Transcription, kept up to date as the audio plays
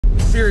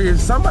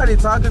serious. Somebody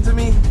talking to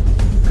me?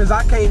 Cause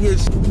I can't hear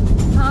shit.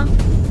 Huh?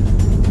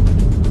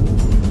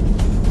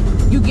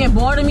 You getting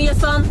bored of me or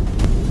something?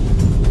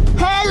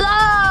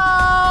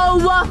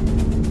 Hello!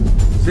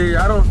 See,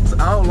 I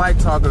don't like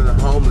talking to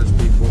homeless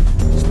people.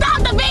 Stop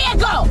the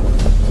vehicle!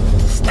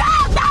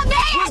 Stop the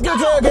vehicle! What's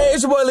good, okay?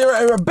 It's your boy Leron,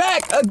 and we're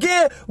back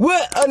again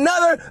with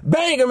another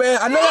banger, man.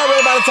 I know y'all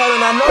read about the title,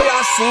 and I know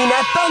y'all seen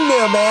that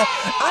thumbnail, man.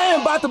 I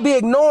am about to be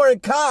ignoring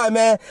Kai,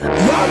 man.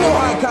 Y'all know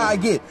how Kai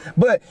get.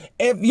 But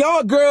if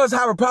y'all girls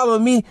have a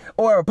problem with me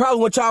or a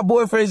problem with y'all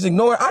boyfriends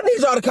ignoring, I need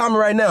y'all to comment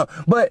right now.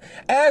 But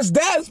as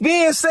that's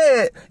being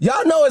said,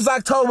 y'all know it's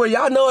October.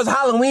 Y'all know it's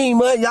Halloween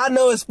month. Y'all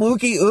know it's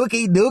spooky,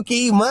 ookie,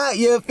 dookie month.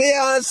 You feel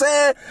what I'm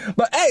saying?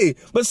 But hey,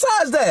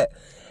 besides that,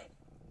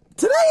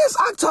 today is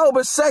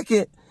October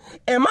 2nd.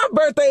 And my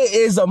birthday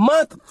is a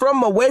month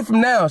away from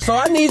now. So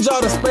I need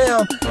y'all to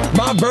spam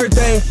my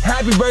birthday,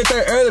 happy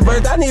birthday, early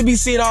birthday. I need to be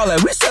seeing all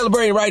that. We're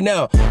celebrating right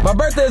now. My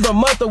birthday is a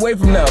month away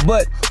from now.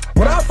 But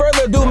without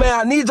further ado, man,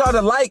 I need y'all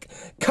to like,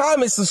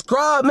 comment,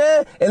 subscribe,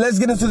 man. And let's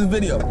get into the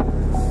video.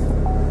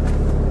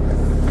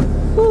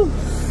 Whew.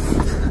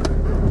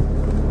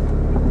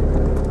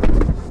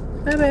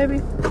 Hey,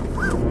 baby.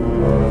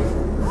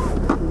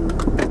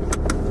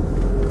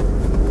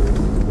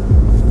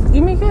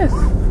 Give me a kiss.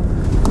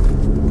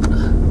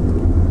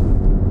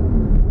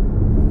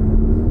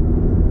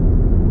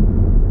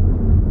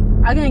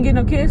 I can't get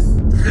no kiss.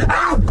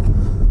 Ow!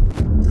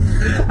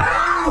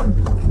 Ow!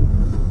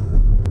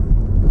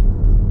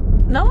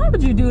 Now, why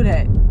would you do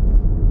that?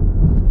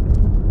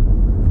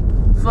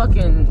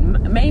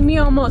 Fucking made me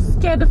almost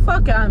scared the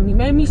fuck out of me.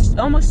 Made me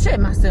almost shit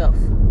myself.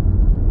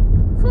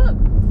 Fuck.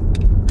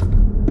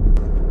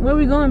 Where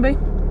we going, babe?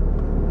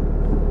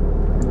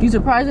 You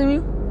surprising me?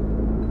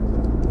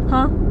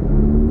 Huh?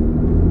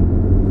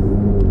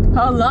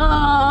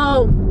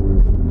 Hello?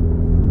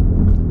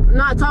 I'm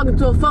not talking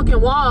to a fucking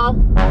wall.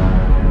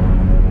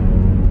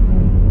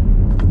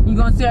 You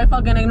gonna sit there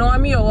fucking ignore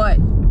me or what?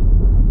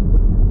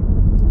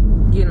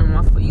 Getting on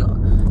my foot, y'all.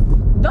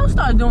 Don't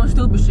start doing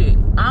stupid shit.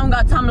 I don't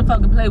got time to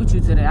fucking play with you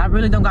today. I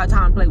really don't got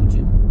time to play with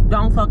you.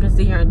 Don't fucking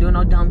sit here and do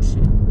no dumb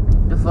shit.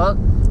 The fuck?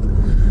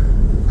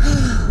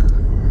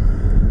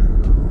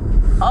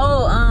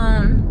 Oh,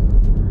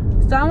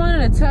 so I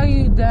wanted to tell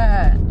you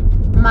that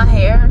my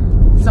hair,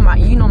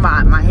 you know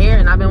my hair,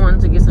 and I've been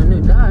wanting to get some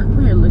new dye.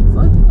 My hair look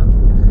fucked up.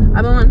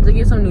 I've been wanting to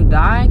get some new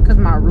dye because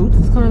my roots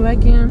is coming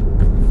back in,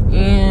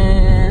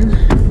 and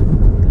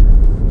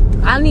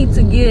I need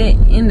to get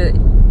in the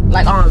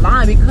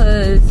online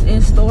because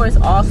in stores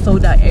all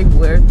sold out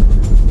everywhere.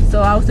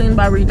 So I was thinking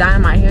about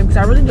re-dyeing my hair because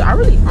I really do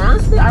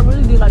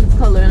like this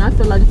color, and I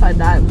feel like if I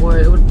dye it more,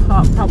 it would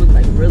probably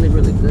like really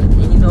good.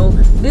 And you know,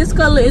 this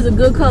color is a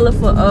good color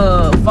for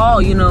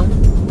fall, you know.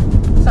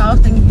 So I was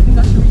thinking, you think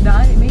I should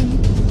re-dye it maybe?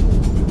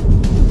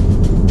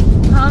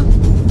 Huh?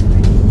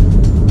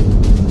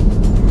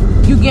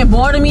 You getting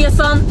bored of me or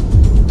something?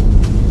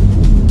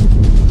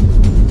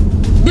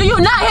 Do you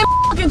not hear me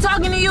fucking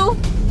talking to you?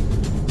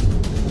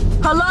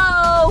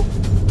 Hello?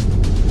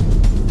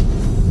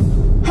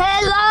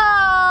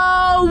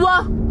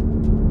 Hello?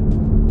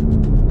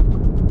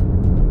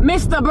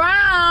 Mr.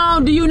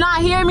 Brown, do you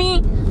not hear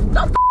me?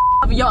 Don't f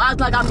up, yo, act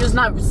like I'm just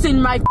not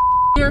sitting right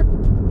here.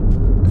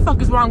 What the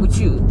fuck is wrong with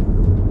you?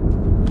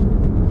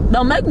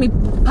 Don't make me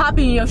pop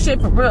in your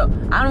shit for real.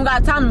 I don't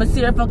got time to sit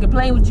here fucking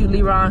playing with you,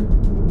 Leron.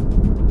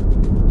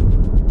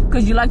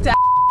 Cause you like to act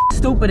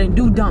stupid and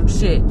do dumb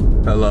shit.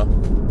 Hello?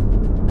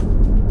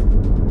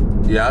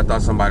 Yeah, I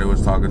thought somebody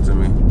was talking to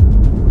me.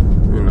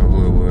 You know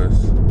who it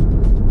was.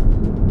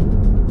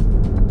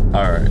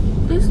 Alright.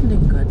 This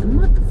nigga, the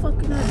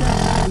motherfucking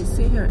audacity,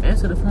 sit here and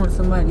answer the phone to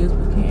somebody else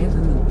but can't answer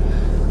me.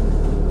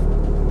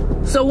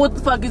 So what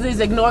the fuck is this,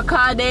 ignore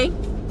Kai Day?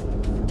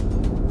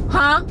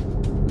 Huh?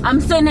 I'm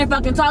sitting there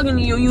fucking talking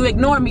to you, you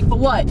ignore me for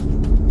what?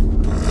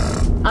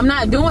 I'm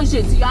not doing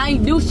shit to you, I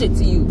ain't do shit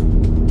to you.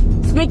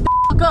 Speak the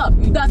fuck up.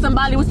 You thought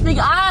somebody was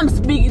speaking, I'm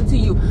speaking to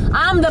you.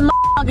 I'm the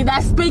motherfucker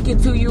that's speaking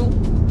to you.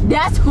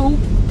 That's who.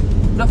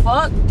 The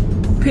fuck?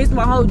 Pissed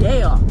my whole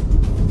day off.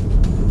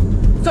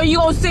 So you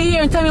gonna sit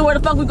here and tell me where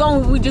the fuck we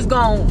going? We just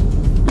gonna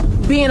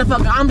be in the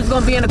fucking, I'm just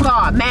gonna be in the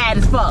car, mad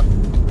as fuck.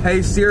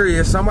 Hey Siri,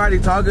 is somebody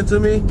talking to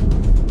me?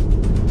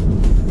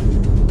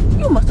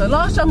 You must have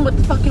lost your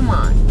motherfucking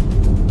mind.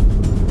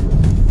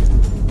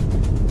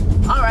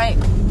 Alright,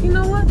 you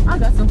know what? I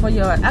got some for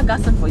your ass. I got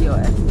some for your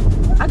ass.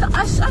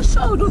 I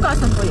sure do got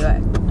some for your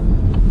ass.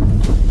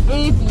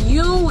 If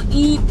you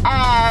eat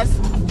ass,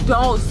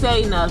 don't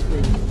say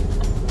nothing.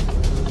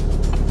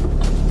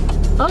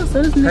 Oh,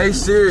 so this nigga, Hey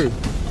Siri.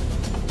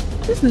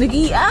 This nigga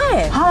eat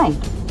ass. Hi,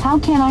 how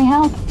can I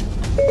help?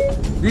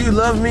 Do you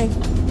love me?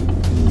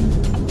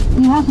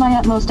 You have my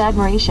utmost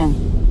admiration.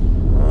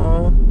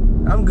 Oh,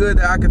 I'm good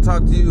that I can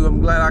talk to you. I'm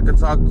glad I can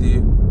talk to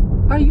you.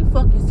 Are you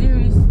fucking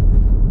serious?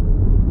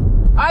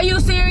 Are you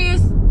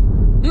serious?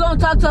 You gonna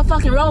talk to a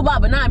fucking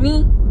robot but not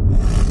me?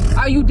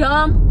 Are you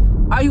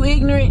dumb? Are you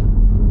ignorant?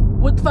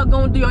 What the fuck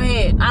going through your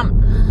head? Oh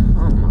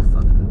my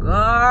fucking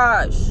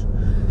gosh.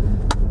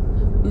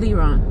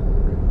 Leron,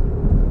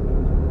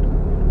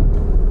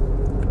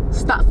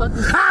 Stop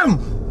fucking.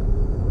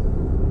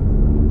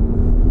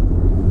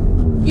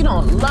 You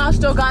done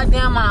lost your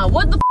goddamn mind.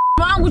 What the f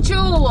wrong with you?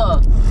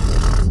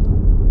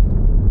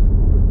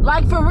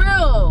 Like, for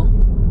real.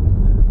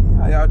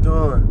 How y'all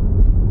doing?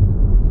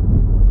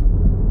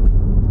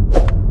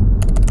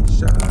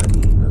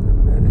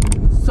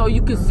 So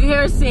you can sit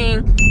here sing,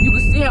 you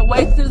can sit here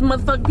wait to this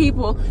motherfucking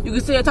people, you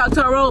can sit here talk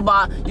to a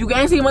robot, you can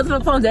answer your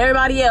motherfucking phones to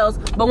everybody else,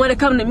 but when it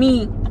come to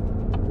me,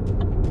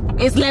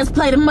 it's let's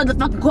play the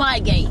motherfucking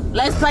quiet game.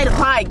 Let's play the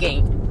quiet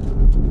game.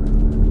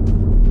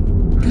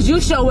 Cause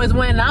you sure is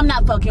winning, I'm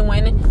not fucking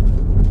winning.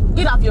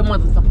 Get off your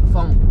motherfucking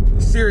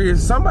phone.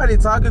 Serious, somebody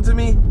talking to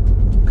me?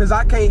 Cause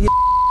I can't hear.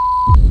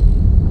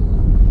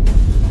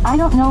 I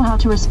don't know how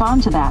to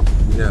respond to that.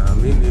 Yeah,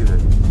 me neither.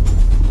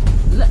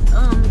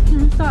 Can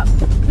we stop?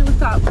 Can we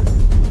stop?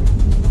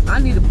 I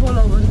need to pull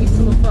over and get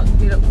some motherfucking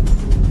get up.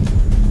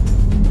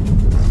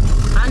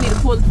 I need to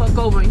pull the fuck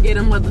over and get a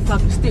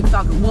motherfucking stick so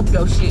I can whoop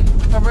your shit.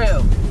 For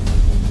real.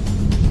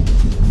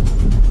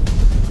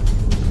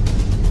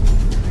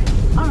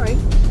 Alright.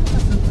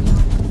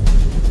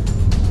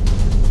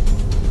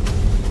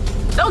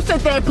 Don't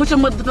sit there and put your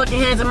motherfucking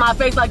hands in my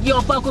face like you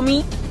don't fuck with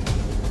me.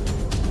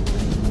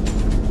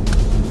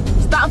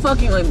 Stop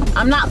fucking with me.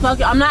 I'm not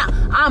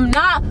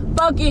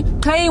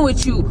fucking playing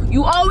with you.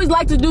 You always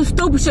like to do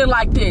stupid shit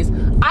like this.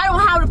 I don't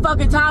have the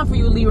fucking time for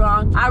you,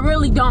 Leron. I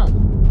really don't.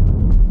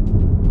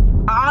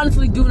 I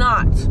honestly do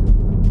not.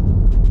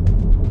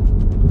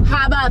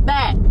 How about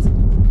that?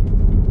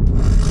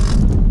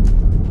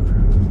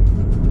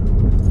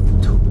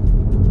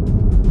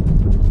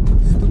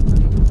 Stupid.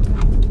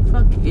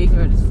 Fucking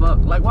ignorant as fuck.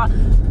 Like, why?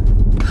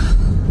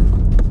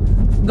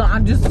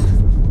 I'm just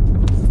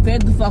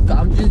fed the fuck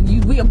up.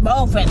 We are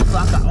both fed the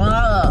fuck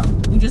up.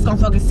 We just gonna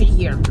fucking sit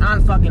here. I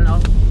don't fucking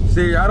know.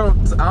 See, I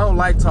don't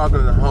like talking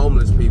to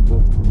homeless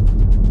people.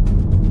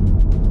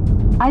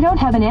 I don't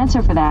have an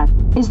answer for that.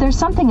 Is there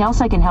something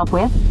else I can help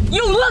with?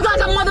 You look like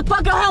a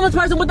motherfucking homeless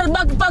person with the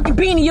fucking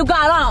beanie you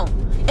got on.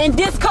 And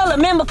this color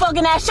member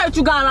fucking ass shirt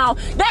you got on.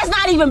 That's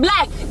not even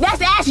black.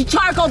 That's actually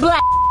charcoal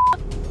black.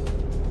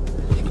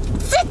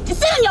 Sit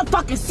in your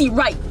fucking seat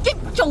right. Get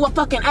your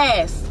fucking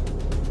ass.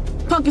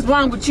 Fuck is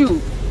wrong with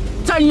you?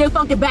 Turning your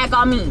fucking back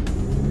on me.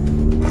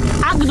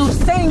 I can do the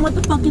same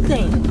motherfucking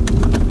thing.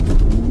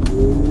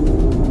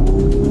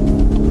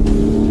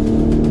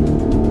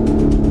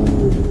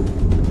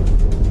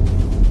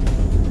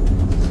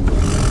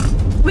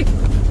 We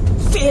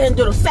sit here and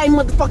do the same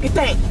motherfucking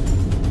thing.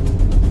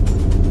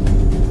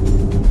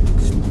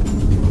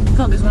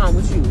 Fuck is wrong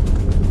with you?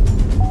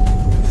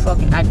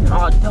 Fucking acting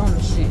all dumb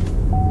and shit.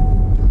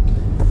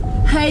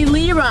 Hey,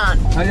 Leron.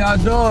 How y'all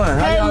doing?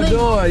 How y'all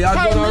doing?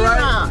 Y'all doing all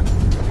right?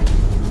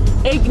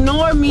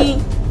 Ignore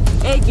me.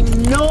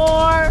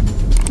 Ignore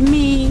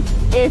me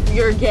if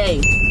you're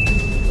gay.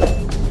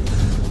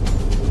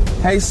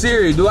 Hey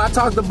Siri, do I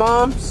talk to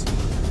bombs?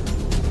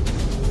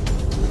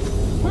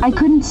 I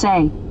couldn't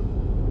say.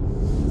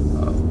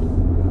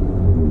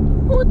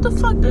 What the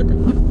fuck did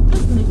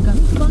this nigga got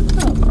me fucked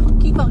up?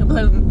 Keep fucking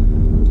playing with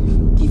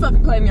me. Keep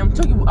fucking playing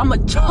with me. I'ma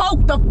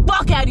choke the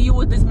fuck out of you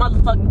with this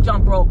motherfucking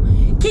jump rope.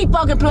 Keep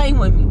fucking playing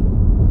with me.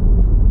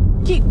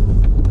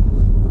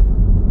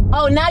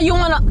 Oh, now you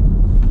wanna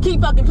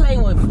keep fucking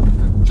playing with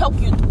me. Choke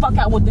you the fuck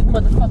out with this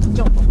motherfucking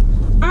jump rope.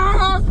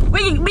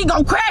 We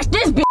gon' crash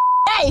this bitch.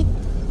 Hey,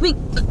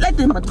 let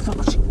this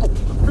motherfucker shit go.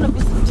 Let me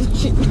see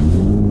this shit.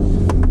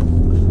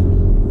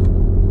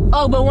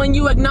 Oh, but when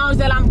you acknowledge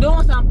that I'm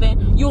doing something,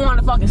 you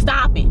wanna fucking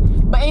stop it.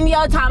 But any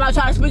other time I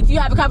try to speak to you,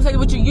 have a conversation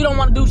with you, you don't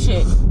wanna do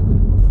shit.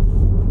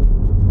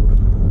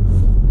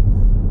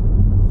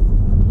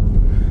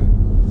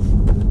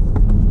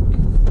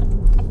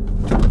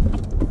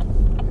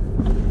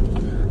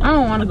 I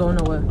don't want to go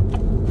nowhere.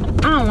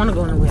 I don't want to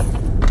go nowhere.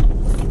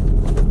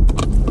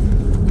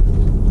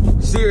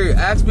 Siri,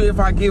 ask me if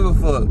I give a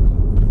fuck.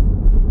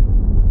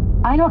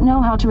 I don't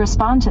know how to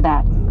respond to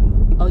that.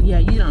 Oh yeah,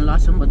 you done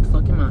lost your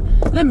motherfucking mind.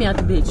 Let me out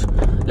the bitch.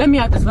 Let me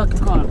out this fucking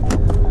car.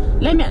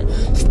 Let me out.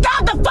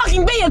 Stop the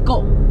fucking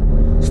vehicle!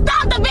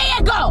 Stop the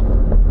vehicle!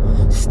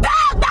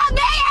 Stop the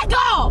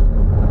vehicle!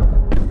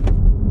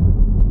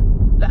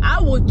 I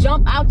will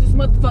jump out this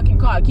motherfucking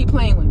car. Keep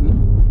playing with me.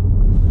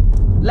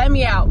 Let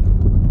me out.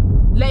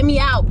 Let me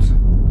out.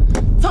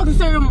 Talk to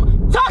Siri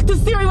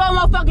one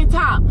more fucking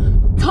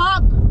time.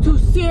 Talk to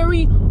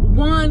Siri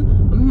one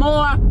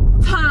more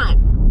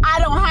time. I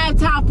don't have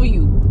time for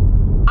you.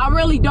 I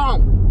really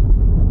don't.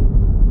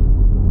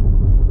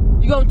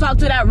 You gonna talk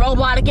to that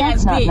robotic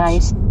ass bitch? That's not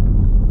nice.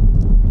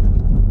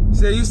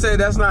 See, you say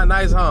that's not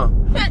nice, huh?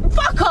 Man,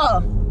 fuck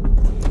her.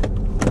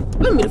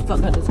 Let me the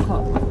fuck out of this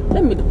car.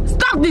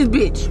 Stop this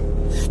bitch.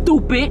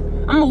 Stupid.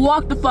 I'm gonna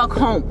walk the fuck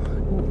home.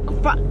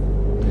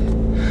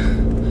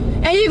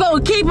 And you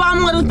gonna keep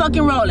on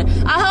motherfucking rolling.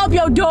 I hope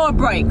your door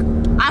break.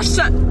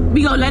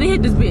 We gonna let it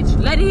hit this bitch.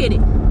 Let it hit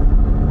it.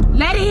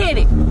 Let it hit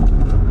it.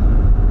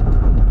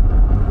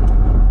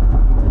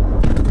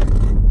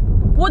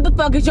 What the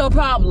fuck is your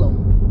problem?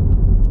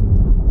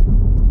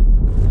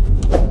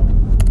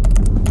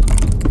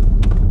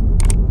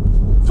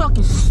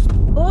 Fucking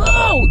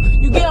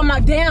my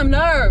damn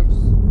nerves.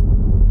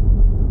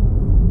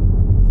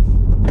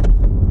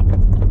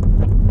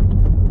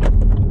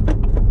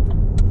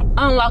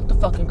 Unlock the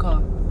fucking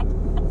car.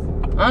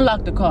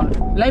 Unlock the car.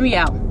 Let me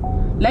out.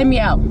 Let me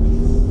out.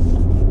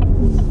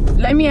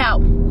 Let me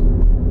out.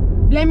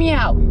 Let me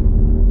out.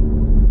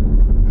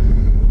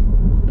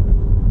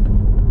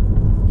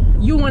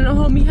 You want to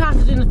hold me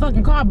hostage in the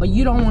fucking car, but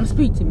you don't want to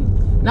speak to me.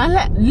 Now,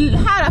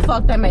 how the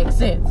fuck that makes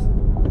sense?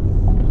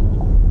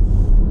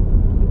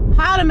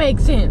 How to make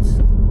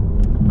sense?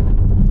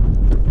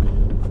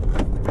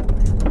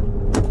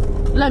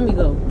 Let me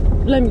go.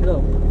 Let me go.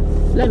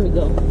 Let me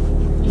go.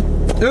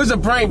 It was a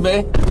prank,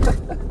 babe.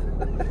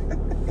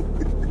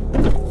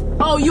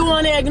 Oh, you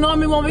want to ignore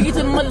me when we get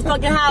to the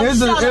motherfucking house?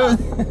 Shut up.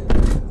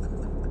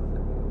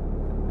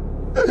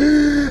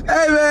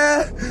 Hey,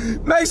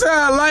 man. Make sure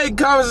you like,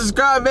 comment,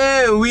 subscribe,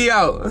 man. We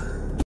out.